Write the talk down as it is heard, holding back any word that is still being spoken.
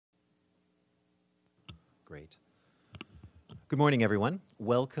Great. Good morning, everyone.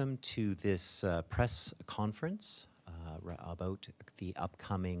 Welcome to this press conference about the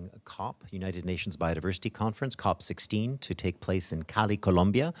upcoming COP, United Nations Biodiversity Conference, COP16, to take place in Cali,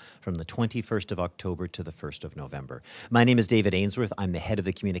 Colombia, from the 21st of October to the 1st of November. My name is David Ainsworth. I'm the head of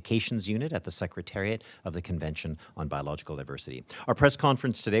the Communications Unit at the Secretariat of the Convention on Biological Diversity. Our press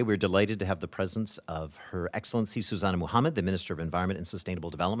conference today, we're delighted to have the presence of Her Excellency Susana Muhamad, the Minister of Environment and Sustainable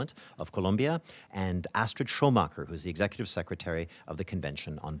Development of Colombia, and Astrid Schomaker, who's the Executive Secretary of the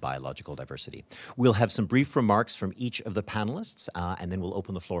Convention on Biological Diversity. We'll have some brief remarks from each of the panelists, and then we'll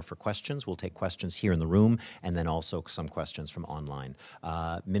open the floor for questions. We'll take questions here in the room, and then also some questions from online.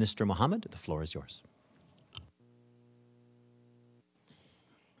 Minister Muhamad, the floor is yours.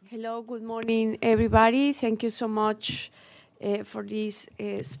 Hello, good morning, everybody. Thank you so much for this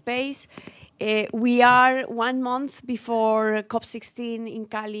space. We are 1 month before COP16 in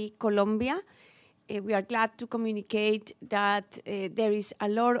Cali, Colombia. We are glad to communicate that there is a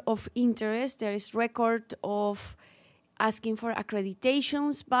lot of interest. There is record of asking for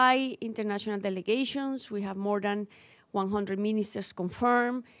accreditations by international delegations. We have more than 100 ministers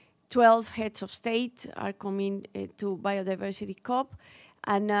confirmed. 12 heads of state are coming to Biodiversity COP.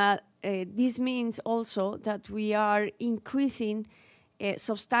 And this means also that we are increasing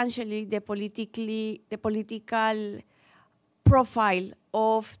substantially the political profile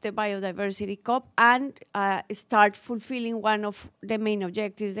of the Biodiversity COP and start fulfilling one of the main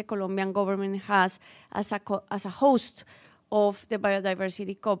objectives the Colombian government has as a host of the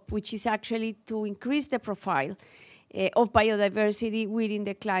Biodiversity COP, which is actually to increase the profile of biodiversity within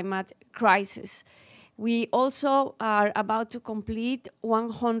the climate crisis. We also are about to complete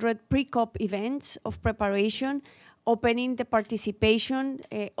 100 pre-COP events of preparation, opening the participation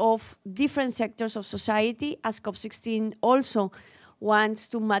of different sectors of society, as COP16 also wants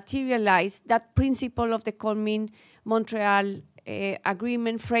to materialize that principle of the coming Montreal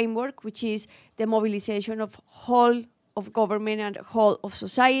Agreement framework, which is the mobilization of whole of government and whole of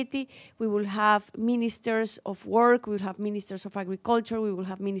society. We will have ministers of work, we will have ministers of agriculture, we will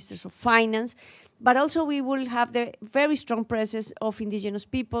have ministers of finance, but also we will have the very strong presence of indigenous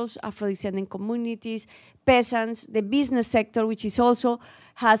peoples, Afro-descendant communities, peasants, the business sector, which is also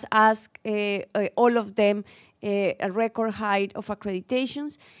has asked all of them a record height of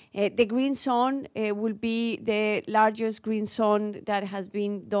accreditations. The green zone will be the largest green zone that has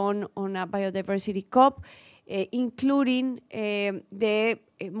been done on a biodiversity COP, including the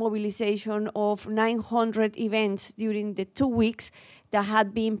mobilization of 900 events during the 2 weeks that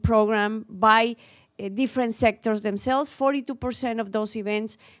had been programmed by different sectors themselves, 42% of those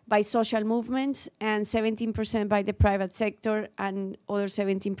events by social movements and 17% by the private sector and other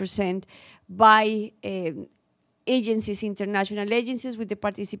 17% by agencies, international agencies, with the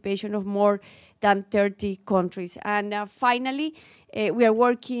participation of more than 30 countries. And finally, we are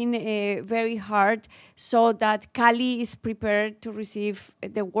working very hard so that Cali is prepared to receive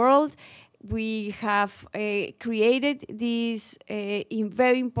the world. We have created these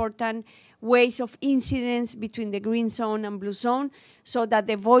very important ways of incidence between the green zone and blue zone so that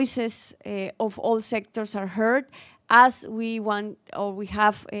the voices of all sectors are heard, as we want, or we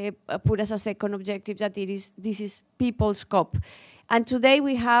have put as a second objective that this is People's COP. And today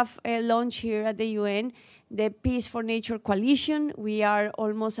we have launched here at the UN the Peace for Nature Coalition. We are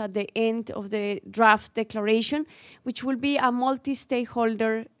almost at the end of the draft declaration, which will be a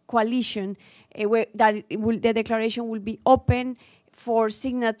multi-stakeholder coalition where the declaration will be open for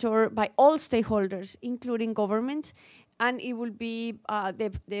signature by all stakeholders, including governments, and it will be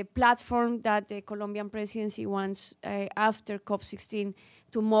the platform that the Colombian presidency wants after COP16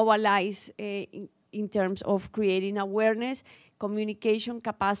 to mobilize in terms of creating awareness, communication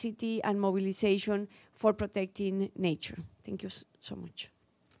capacity, and mobilization for protecting nature. Thank you so much.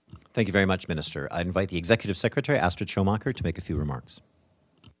 Thank you very much, Minister. I invite the Executive Secretary, Astrid Schomaker, to make a few remarks.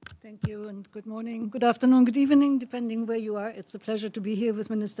 Thank you, and good morning, good afternoon, good evening, depending where you are. It's a pleasure to be here with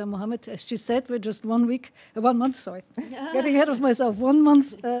Minister Muhamad. As she said, we're just 1 month, sorry, getting ahead of myself, 1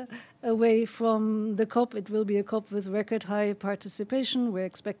 month away from the COP. It will be a COP with record high participation. We're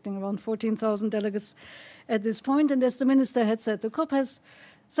expecting around 14,000 delegates at this point. And as the Minister had said, the COP has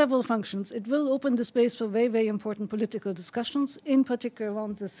several functions. It will open the space for very, very important political discussions, in particular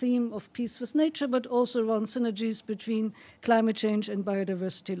around the theme of peace with nature, but also around synergies between climate change and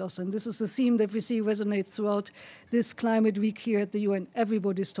biodiversity loss. And this is a theme that we see resonate throughout this climate week here at the UN.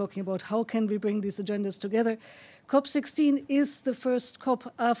 Everybody's talking about how can we bring these agendas together. COP16 is the first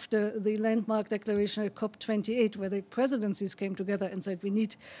COP after the landmark declaration at COP28, where the presidencies came together and said we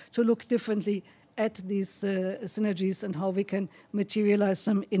need to look differently at these synergies and how we can materialize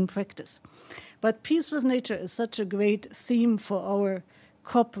them in practice. But peace with nature is such a great theme for our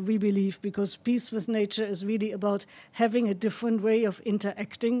COP, we believe, because peace with nature is really about having a different way of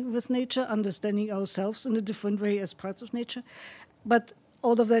interacting with nature, understanding ourselves in a different way as parts of nature. But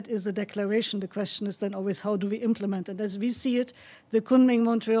all of that is a declaration. The question is then always, how do we implement? And as we see it, the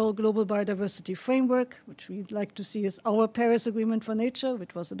Kunming-Montreal Global Biodiversity Framework, which we'd like to see as our Paris Agreement for Nature,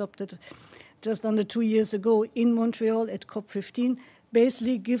 which was adopted just under 2 years ago in Montreal at COP15,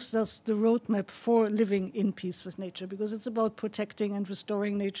 basically gives us the roadmap for living in peace with nature, because it's about protecting and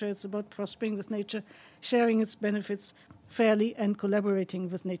restoring nature. It's about prospering with nature, sharing its benefits fairly, and collaborating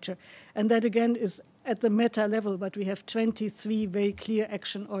with nature. And that, again, is at the meta level, but we have 23 very clear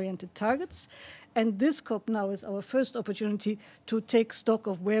action-oriented targets. And this COP now is our first opportunity to take stock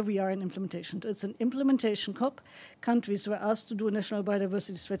of where we are in implementation. It's an implementation COP. Countries were asked to do national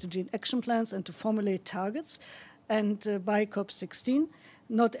biodiversity strategy and action plans and to formulate targets. And by COP16,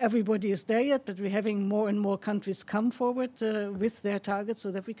 not everybody is there yet, but we're having more and more countries come forward with their targets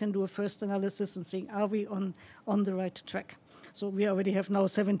so that we can do a first analysis and seeing, are we on the right track? So we already have now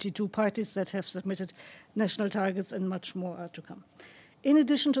 72 parties that have submitted national targets, and much more are to come. In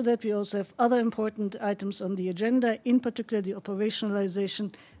addition to that, we also have other important items on the agenda, in particular the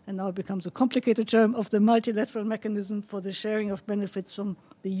operationalization, and now it becomes a complicated term, of the multilateral mechanism for the sharing of benefits from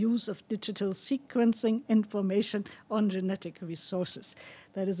the use of digital sequencing information on genetic resources.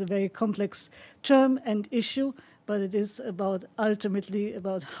 That is a very complex term and issue, but it is about ultimately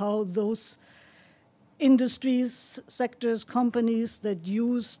about how those industries, sectors, companies that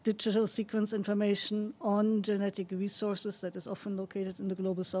use digital sequence information on genetic resources that is often located in the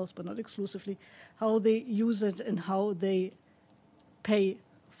global south, but not exclusively, how they use it and how they pay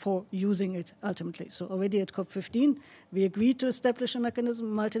for using it ultimately. So already at COP15, we agreed to establish a mechanism,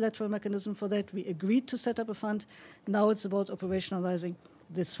 a multilateral mechanism for that. We agreed to set up a fund. Now it's about operationalizing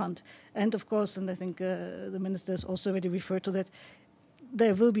this fund. And of course, and I think the minister has also already referred to that,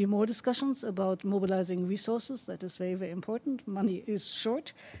 there will be more discussions about mobilizing resources. That is very, very important. Money is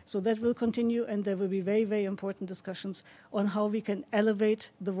short, so that will continue, and there will be very, very important discussions on how we can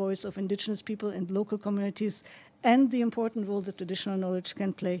elevate the voice of indigenous people and local communities, and the important role that traditional knowledge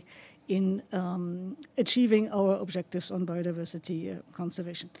can play in achieving our objectives on biodiversity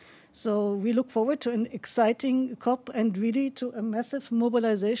conservation. So we look forward to an exciting COP and really to a massive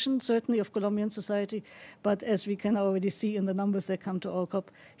mobilization, certainly of Colombian society, but as we can already see in the numbers that come to our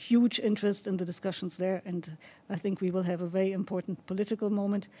COP, huge interest in the discussions there, and I think we will have a very important political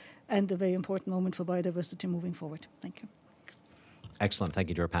moment and a very important moment for biodiversity moving forward. Thank you. Excellent. Thank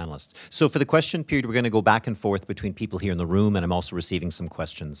you to our panelists. So for the question period, we're going to go back and forth between people here in the room, and I'm also receiving some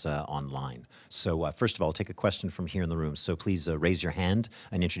questions online. So first of all, I'll take a question from here in the room. So please raise your hand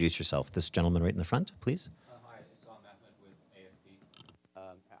and introduce yourself. This gentleman right in the front, please. Hi, Susana Muhamad with AFP,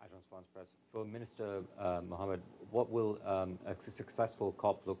 Agence France Presse. For Minister Muhamad, what will a successful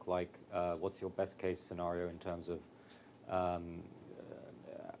COP look like? What's your best case scenario in terms of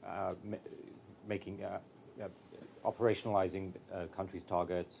operationalizing countries'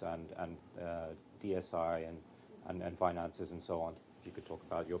 targets and DSI and finances and so on? If you could talk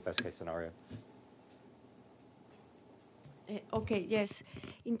about your best case scenario. Okay, yes.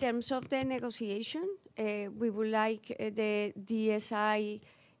 In terms of the negotiation, we would like the DSI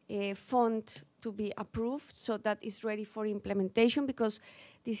fund to be approved so that it's ready for implementation, because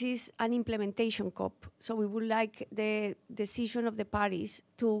this is an implementation COP. So we would like the decision of the parties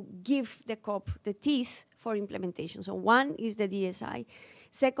to give the COP the teeth for implementation. So one is the DSI.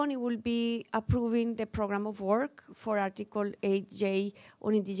 Second, it will be approving the program of work for Article 8J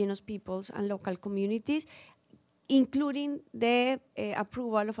on indigenous peoples and local communities, including the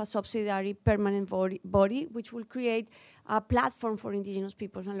approval of a subsidiary permanent body, which will create a platform for indigenous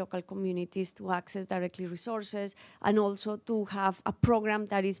peoples and local communities to access directly resources, and also to have a program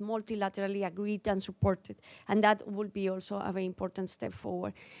that is multilaterally agreed and supported. And that will be also a very important step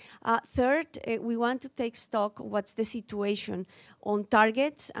forward. Third, we want to take stock what's the situation on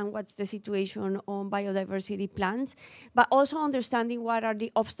targets and what's the situation on biodiversity plans, but also understanding what are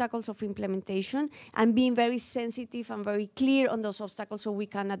the obstacles of implementation and being very sensitive and very clear on those obstacles so we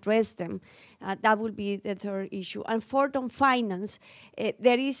can address them. That will be the third issue. And fourth, on finance,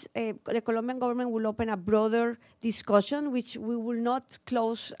 the Colombian government will open a broader discussion, which we will not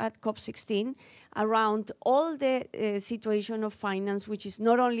close at COP16, around all the situation of finance, which is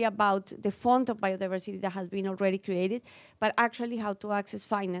not only about the fund of biodiversity that has been already created, but actually how to access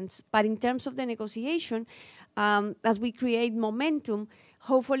finance. But in terms of the negotiation, as we create momentum,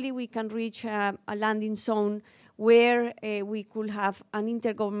 hopefully we can reach a landing zone where we could have an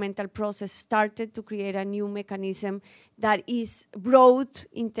intergovernmental process started to create a new mechanism that is broad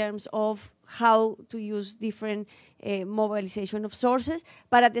in terms of how to use different mobilization of sources,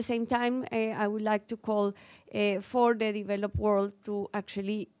 but at the same time, I would like to call for the developed world to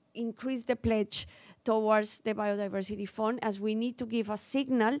actually increase the pledge towards the Biodiversity Fund, as we need to give a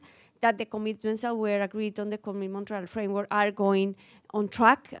signal that the commitments that were agreed on the Montreal framework are going on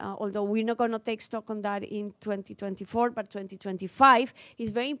track, although we're not going to take stock on that in 2024, but 2025 is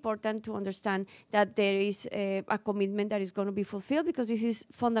very important to understand that there is a commitment that is going to be fulfilled, because this is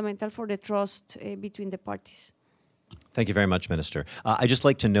fundamental for the trust between the parties. Thank you very much, Minister. I'd just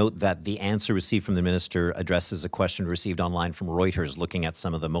like to note that the answer received from the Minister addresses a question received online from Reuters looking at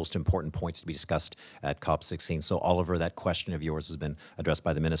some of the most important points to be discussed at COP16. So, Oliver, that question of yours has been addressed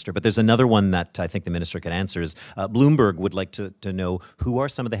by the Minister. But there's another one that I think the Minister could answer is Bloomberg would like to know who are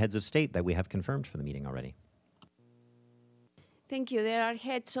some of the heads of state that we have confirmed for the meeting already? Thank you. There are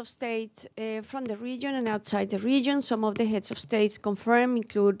heads of state from the region and outside the region. Some of the heads of states confirmed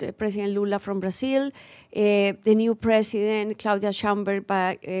include President Lula from Brazil, the new president, Claudia Sheinbaum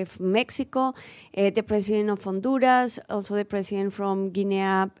from Mexico, the president of Honduras, also the president from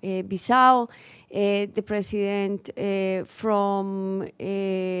Guinea-Bissau, the president from...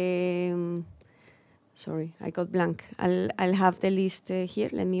 sorry, I got blank. I'll have the list here.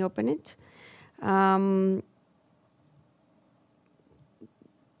 Let me open it.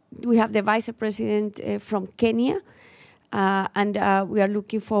 We have the vice president from Kenya, and we are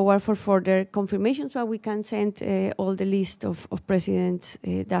looking forward for further confirmations, but we can send all the list of presidents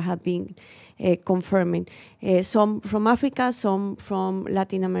that have been confirming. Some from Africa, some from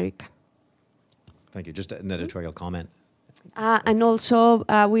Latin America. Thank you. Just an editorial comment. And also,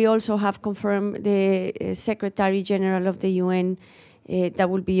 we also have confirmed the Secretary General of the UN that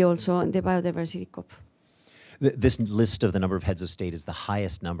will be also in the Biodiversity COP. This list of the number of heads of state is the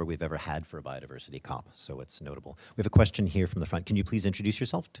highest number we've ever had for a biodiversity COP, so it's notable. We have a question here from the front. Can you please introduce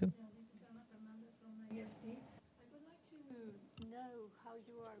yourself too? This is Susana Muhamad from AFP. I would like to know how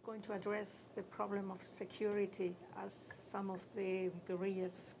you are going to address the problem of security, as some of the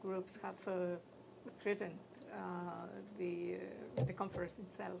guerrillas groups have threatened the conference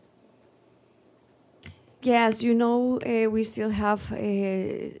itself. Yes, you know, we still have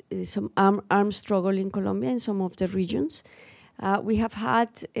some armed struggle in Colombia in some of the regions. We have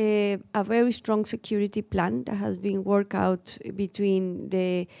had a very strong security plan that has been worked out between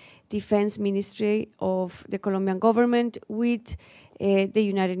the Defense Ministry of the Colombian government with the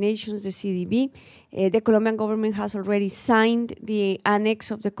United Nations, the CDB. The Colombian government has already signed the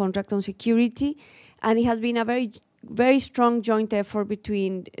annex of the contract on security, and it has been a very strong joint effort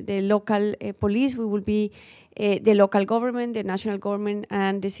between the local police. We will be the local government, the national government,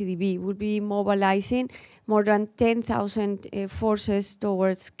 and the CDB will be mobilizing more than 10,000 forces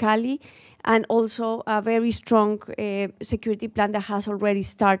towards Cali, and also a very strong security plan that has already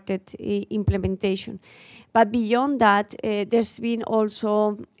started implementation. But beyond that, there's been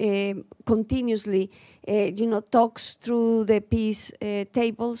also continuously talks through the peace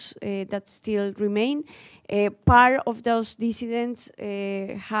tables that still remain. Part of those dissidents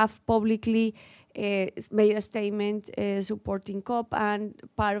have publicly made a statement supporting COP, and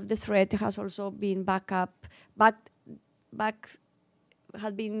part of the threat has also been backed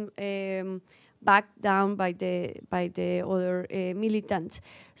down by the other militants.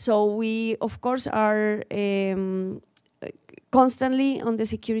 So we, of course, are constantly on the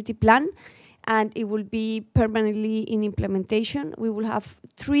security plan, and it will be permanently in implementation. We will have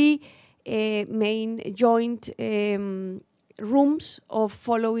 3 main joint rooms of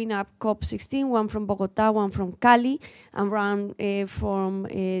following up COP16, one from Bogota, one from Cali, and one from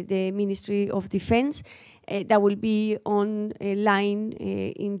the Ministry of Defense. That will be on line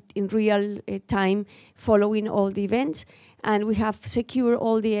in real time following all the events. And we have secured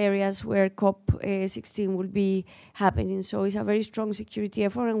all the areas where COP16 will be happening. So it's a very strong security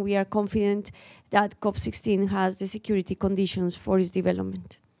effort, and we are confident that COP16 has the security conditions for its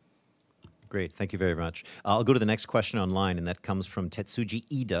development. Great, thank you very much. I'll go to the next question online, and that comes from Tetsuji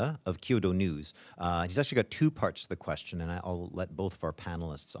Ida of Kyodo News. He's actually got 2 parts to the question, and I'll let both of our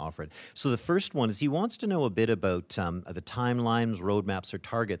panelists offer it. So the first one is he wants to know a bit about the timelines, roadmaps, or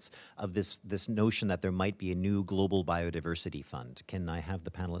targets of this notion that there might be a new global biodiversity fund. Can I have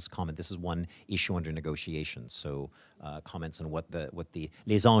the panelists comment? This is one issue under negotiation, so comments on what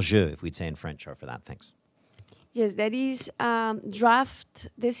les enjeux, if we'd say in French, are for that. Thanks. Yes, there is a draft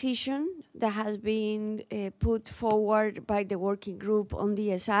decision that has been put forward by the working group on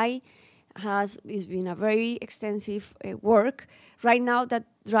DSI. it's been a very extensive work. Right now, that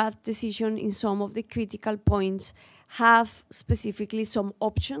draft decision in some of the critical points have specifically some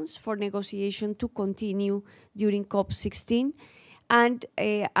options for negotiation to continue during COP16. And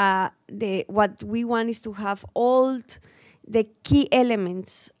what we want is to have all the key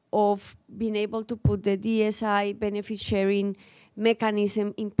elements of being able to put the DSI benefit sharing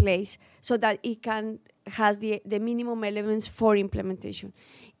mechanism in place so that it has the minimum elements for implementation.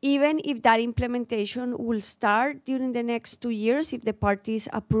 Even if that implementation will start during the next 2 years, if the parties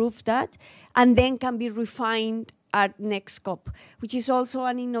approve that, and then can be refined at next COP, which is also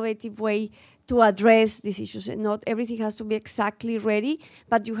an innovative way to address these issues. And not everything has to be exactly ready,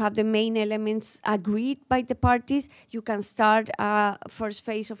 but you have the main elements agreed by the parties. You can start a first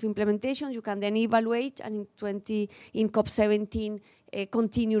phase of implementation. You can then evaluate, and in COP17,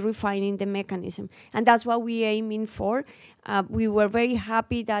 continue refining the mechanism. And that's what we're aiming for. We were very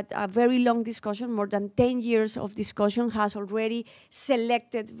happy that a very long discussion, more than 10 years of discussion, has already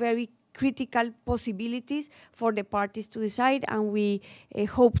selected very critical possibilities for the parties to decide, and we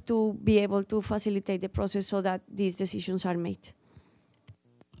hope to be able to facilitate the process so that these decisions are made.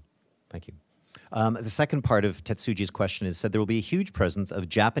 Thank you. The second part of Tetsuji's question is said there will be a huge presence of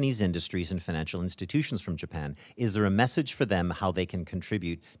Japanese industries and financial institutions from Japan. Is there a message for them how they can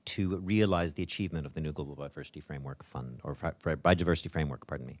contribute to realize the achievement of the new Global Biodiversity Framework Fund, or Biodiversity Framework,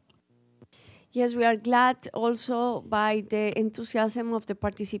 pardon me? Yes, we are glad also by the enthusiasm of the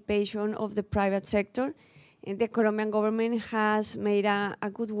participation of the private sector. And the Colombian government has made a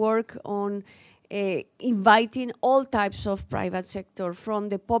good work on inviting all types of private sector, from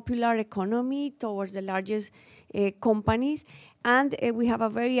the popular economy towards the largest companies. And we have a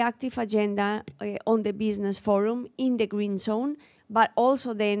very active agenda on the business forum in the green zone, but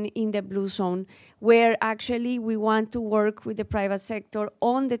also then in the blue zone, where actually we want to work with the private sector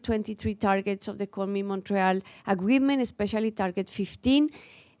on the 23 targets of the Montreal Agreement, especially target 15,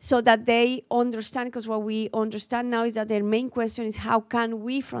 so that they understand, because what we understand now is that their main question is how can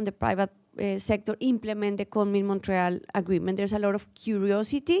we from the private sector implement the Montreal Agreement. There's a lot of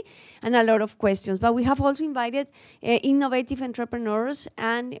curiosity and a lot of questions, but we have also invited innovative entrepreneurs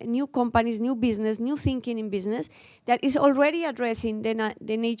and new companies, new business, new thinking in business that is already addressing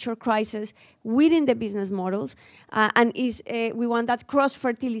the nature crisis within the business models, and we want that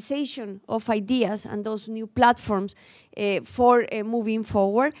cross-fertilization of ideas and those new platforms for moving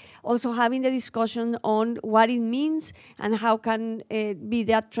forward. Also having the discussion on what it means and how can be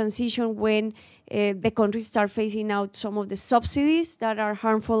that transition when the countries start phasing out some of the subsidies that are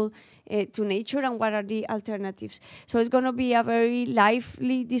harmful to nature, and what are the alternatives. So it's going to be a very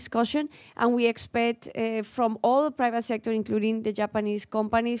lively discussion, and we expect from all the private sector, including the Japanese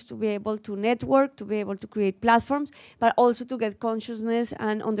companies, to be able to network, to be able to create platforms, but also to get consciousness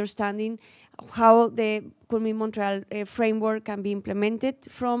and understanding how the Montreal framework can be implemented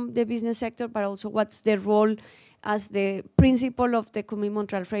from the business sector, but also what's their role, as the principle of the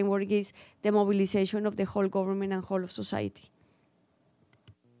Montreal framework is the mobilization of the whole government and whole of society.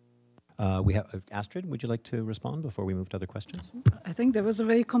 We have Astrid, would you like to respond before we move to other questions? I think there was a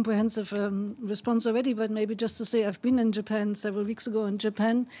very comprehensive response already, but maybe just to say I've been in Japan several weeks ago, and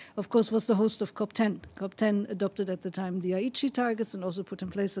Japan, of course, was the host of COP10. COP10 adopted at the time the Aichi targets and also put in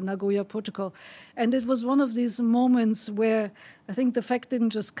place the Nagoya Protocol. And it was one of these moments where I think the COP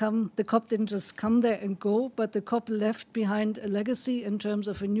didn't just come there and go, but the COP left behind a legacy in terms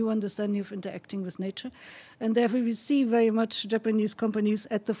of a new understanding of interacting with nature. And therefore we see very much Japanese companies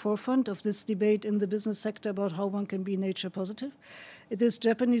at the forefront of this debate in the business sector about how one can be nature positive. It is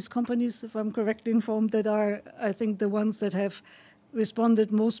Japanese companies, if I'm correctly informed, that are, I think, the ones that have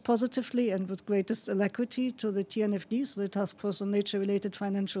responded most positively and with greatest alacrity to the TNFD, so the Task Force on Nature-Related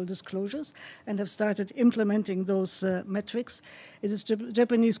Financial Disclosures, and have started implementing those metrics. It is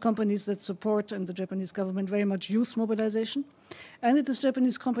Japanese companies that support, and the Japanese government, very much youth mobilization. And it is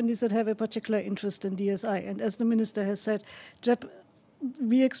Japanese companies that have a particular interest in DSI. And as the minister has said,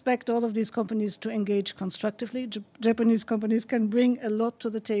 we expect all of these companies to engage constructively. Japanese companies can bring a lot to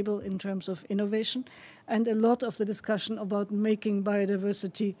the table in terms of innovation, and a lot of the discussion about making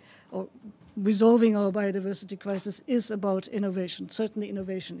biodiversity or resolving our biodiversity crisis is about innovation, certainly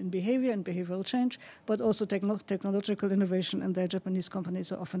innovation in behavior and behavioral change, but also technological innovation, and their Japanese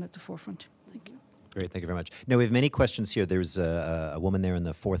companies are often at the forefront. Thank you. Great, thank you very much. Now, we have many questions here. There's a woman there in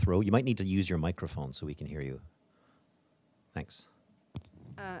the fourth row. You might need to use your microphone so we can hear you. Thanks.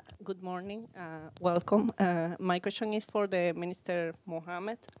 Good morning. Welcome. My question is for the Minister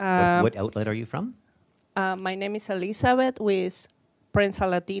Muhamad. What outlet are you from? My name is Elizabeth with Prensa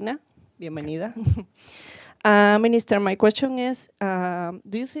Latina. Bienvenida. Minister, my question is,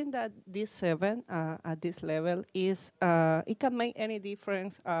 do you think that this event at this level it can make any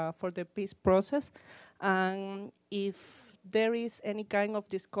difference for the peace process? And if there is any kind of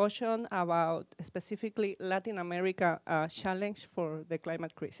discussion about specifically Latin America challenge for the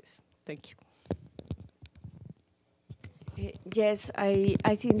climate crisis? Thank you. Yes,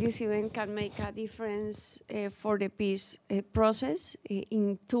 I think this event can make a difference for the peace process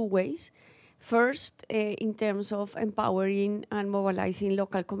in two ways. First, in terms of empowering and mobilizing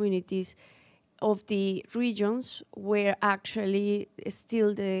local communities of the regions where actually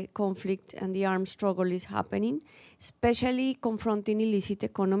still the conflict and the armed struggle is happening, especially confronting illicit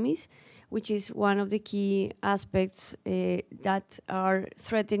economies, which is one of the key aspects that are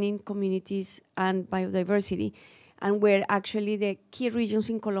threatening communities and biodiversity, and where actually the key regions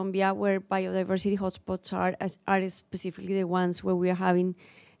in Colombia where biodiversity hotspots are specifically the ones where we are having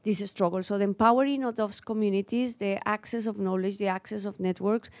this struggle. So the empowering of those communities, the access of knowledge, the access of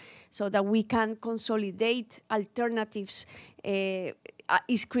networks, so that we can consolidate alternatives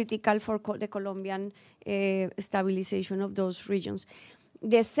is critical for the Colombian stabilization of those regions.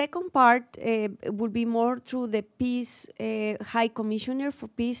 The second part would be more through the Peace High Commissioner for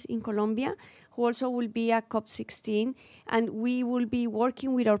Peace in Colombia, who also will be at COP16, and we will be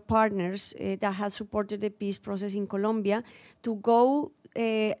working with our partners that have supported the peace process in Colombia to go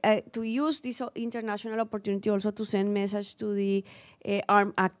to use this international opportunity also to send message to the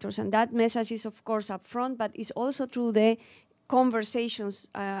armed actors. And that message is, of course, upfront, but it's also through the conversations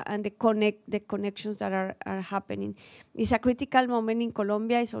and the connections that are happening. It's a critical moment in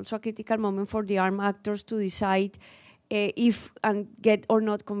Colombia. It's also a critical moment for the armed actors to decide if and get or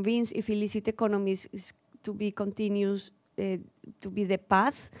not convinced if illicit economies is to be continues to be the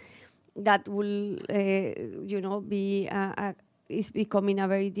path that will, be is becoming a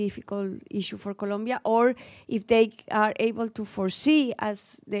very difficult issue for Colombia, or if they are able to foresee,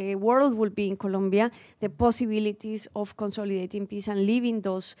 as the world will be in Colombia, the possibilities of consolidating peace and leaving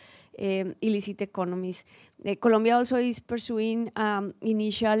those illicit economies. Colombia also is pursuing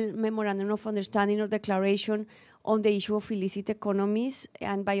initial memorandum of understanding or declaration on the issue of illicit economies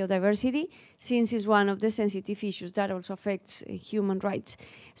and biodiversity, since it's one of the sensitive issues that also affects human rights.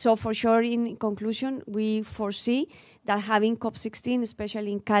 So for sure, in conclusion, we foresee that having COP16,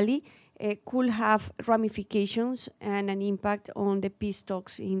 especially in Cali, could have ramifications and an impact on the peace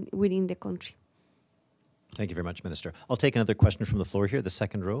talks within the country. Thank you very much, Minister. I'll take another question from the floor here, the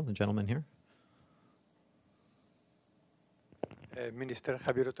second row, the gentleman here. Minister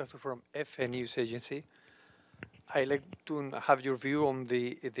Javier Otazu from FA News Agency. I'd like to have your view on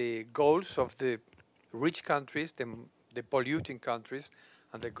the goals of the rich countries, the polluting countries,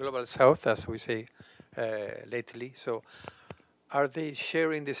 and the global south, as we say lately. So are they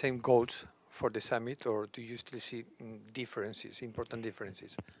sharing the same goals for the summit, or do you still see differences, important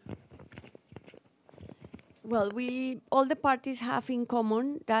differences? Well, all the parties have in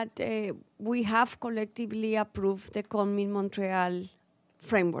common that we have collectively approved the Kunming-Montreal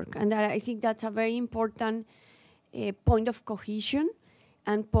framework. And I think that's a very important point of cohesion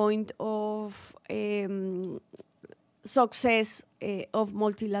and point of success of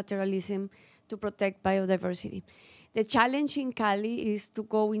multilateralism to protect biodiversity. The challenge in Cali is to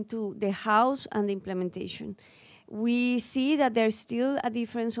go into the house and the implementation. We see that there's still a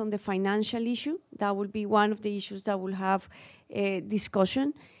difference on the financial issue. That will be one of the issues that will have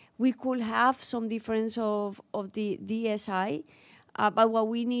discussion. We could have some difference of the DSI, but what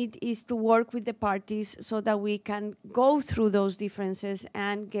we need is to work with the parties so that we can go through those differences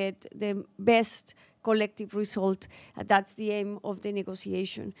and get the best collective result. That's the aim of the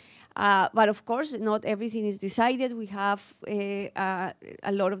negotiation. But of course, not everything is decided. We have a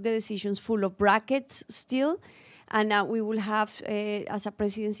lot of the decisions full of brackets still. And we will have, as a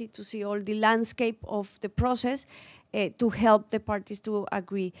presidency, to see all the landscape of the process to help the parties to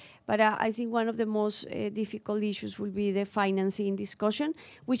agree. But I think one of the most difficult issues will be the financing discussion,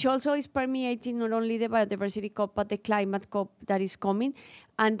 which also is permeating not only the Biodiversity COP, but the Climate COP that is coming.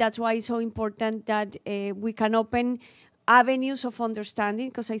 And that's why it's so important that we can open avenues of understanding,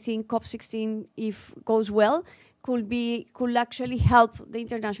 because I think COP16, if goes well, could actually help the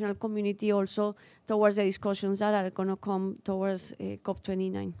international community also towards the discussions that are going to come towards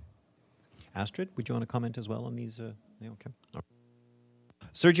COP29. Astrid, would you want to comment as well on these? Okay.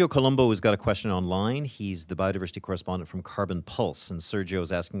 Sergio Colombo has got a question online. He's the biodiversity correspondent from Carbon Pulse, and Sergio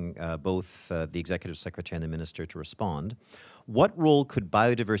is asking both the Executive Secretary and the Minister to respond. What role could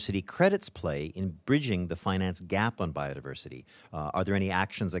biodiversity credits play in bridging the finance gap on biodiversity? Are there any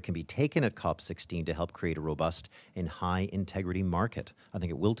actions that can be taken at COP16 to help create a robust and high-integrity market? I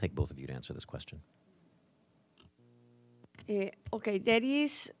think it will take both of you to answer this question. Okay, there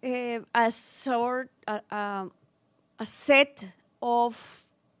is a set of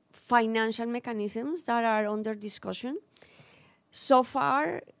financial mechanisms that are under discussion. So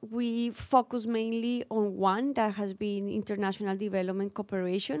far, we focus mainly on one that has been international development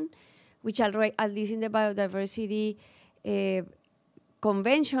cooperation, which already, at least in the biodiversity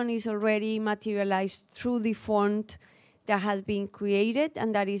convention, is already materialized through the fund that has been created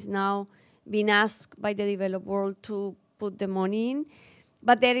and that is now being asked by the developed world to put the money in.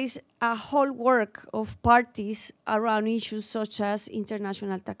 But there is a whole work of parties around issues such as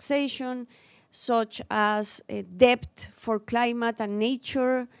international taxation, such as debt for climate and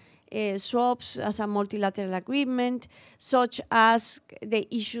nature, swaps as a multilateral agreement, such as the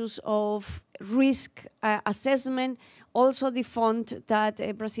issues of risk assessment, also the fund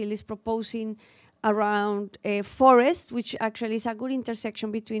that Brazil is proposing around forests, which actually is a good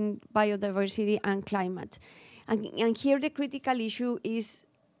intersection between biodiversity and climate. And here the critical issue is,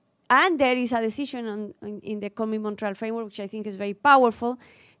 and there is a decision in the Colombia-Montreal framework, which I think is very powerful,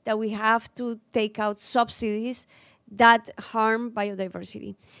 that we have to take out subsidies that harm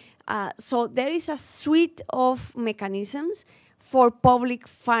biodiversity. So there is a suite of mechanisms for public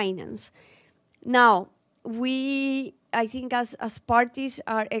finance. Now, I think as parties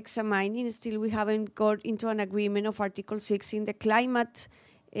are examining, still we haven't got into an agreement of Article 6 in the climate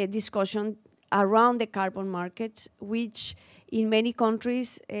discussion around the carbon markets, which in many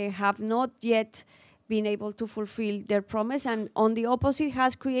countries have not yet been able to fulfill their promise, and on the opposite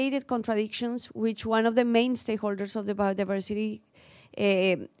has created contradictions, which one of the main stakeholders of the biodiversity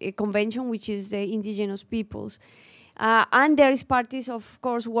convention, which is the indigenous peoples. And there is parties, of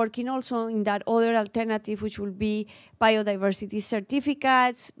course, working also in that other alternative, which will be biodiversity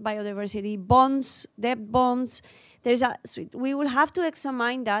certificates, biodiversity bonds, debt bonds. We will have to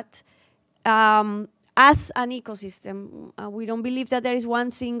examine that as an ecosystem. We don't believe that there is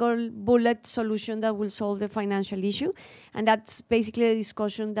one single bullet solution that will solve the financial issue, and that's basically the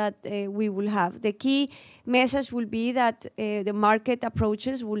discussion that we will have. The key message will be that the market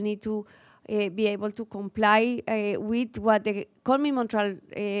approaches will need to be able to comply with what the Colombia-Montreal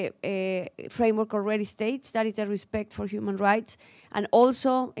framework already states, that is the respect for human rights and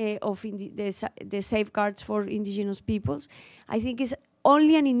also of the safeguards for indigenous peoples. I think it's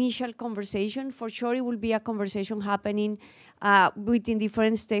only an initial conversation. For sure, it will be a conversation happening within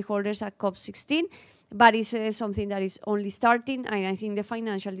different stakeholders at COP16, but it's something that is only starting, and I think the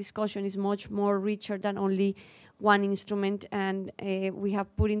financial discussion is much more richer than only one instrument, and we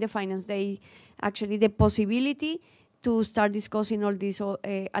have put in the Finance Day actually the possibility to start discussing all these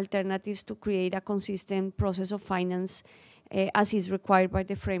alternatives to create a consistent process of finance as is required by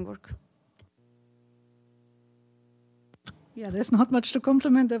the framework. Yeah, there's not much to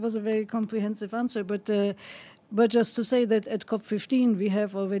compliment. That was a very comprehensive answer. But just to say that at COP15, we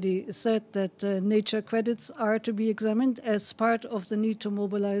have already said that nature credits are to be examined as part of the need to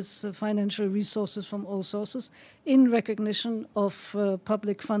mobilize financial resources from all sources in recognition of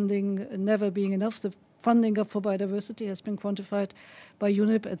public funding never being enough. The funding up for biodiversity has been quantified by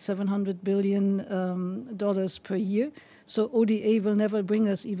UNEP at $700 billion per year. So ODA will never bring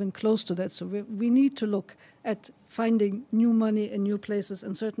us even close to that. So we need to look at finding new money in new places,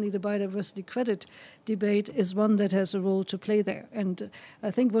 and certainly the biodiversity credit debate is one that has a role to play there. And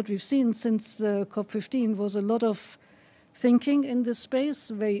I think what we've seen since COP15 was a lot of thinking in this space,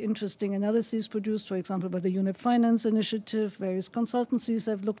 very interesting analyses produced, for example, by the UNEP Finance Initiative. Various consultancies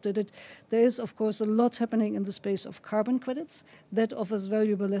have looked at it. There is, of course, a lot happening in the space of carbon credits that offers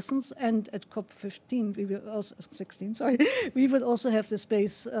valuable lessons. And at COP15, we will also have the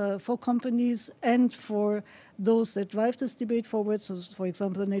space for companies and for those that drive this debate forward. So, for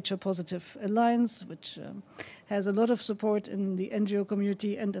example, the Nature Positive Alliance, which has a lot of support in the NGO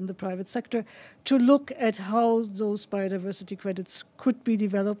community and in the private sector, to look at how those biodiversity credits could be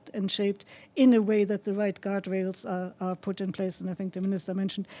developed and shaped in a way that the right guardrails are put in place. And I think the Minister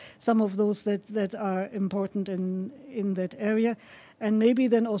mentioned some of those that are important in that area. And maybe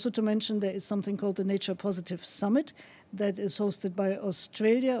then also to mention there is something called the Nature Positive Summit that is hosted by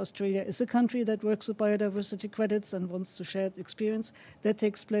Australia. Australia is a country that works with biodiversity credits and wants to share its experience. That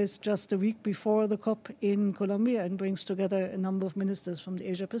takes place just a week before the COP in Colombia and brings together a number of ministers from the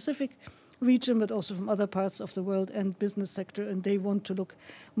Asia-Pacific region, but also from other parts of the world and business sector. And they want to look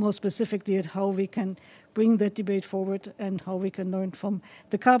more specifically at how we can bring that debate forward and how we can learn from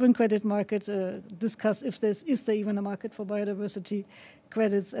the carbon credit market, discuss if is there even a market for biodiversity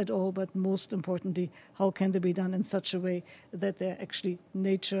credits at all, but most importantly, how can they be done in such a way that they're actually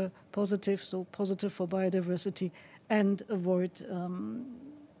nature positive, so positive for biodiversity, and avoid,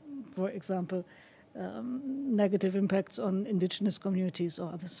 for example, negative impacts on indigenous communities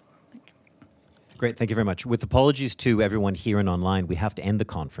or others. Thank you. Great, thank you very much. With apologies to everyone here and online, we have to end the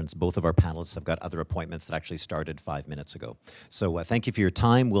conference. Both of our panelists have got other appointments that actually started 5 minutes ago. So thank you for your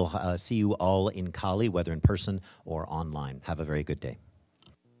time. We'll see you all in Cali, whether in person or online. Have a very good day.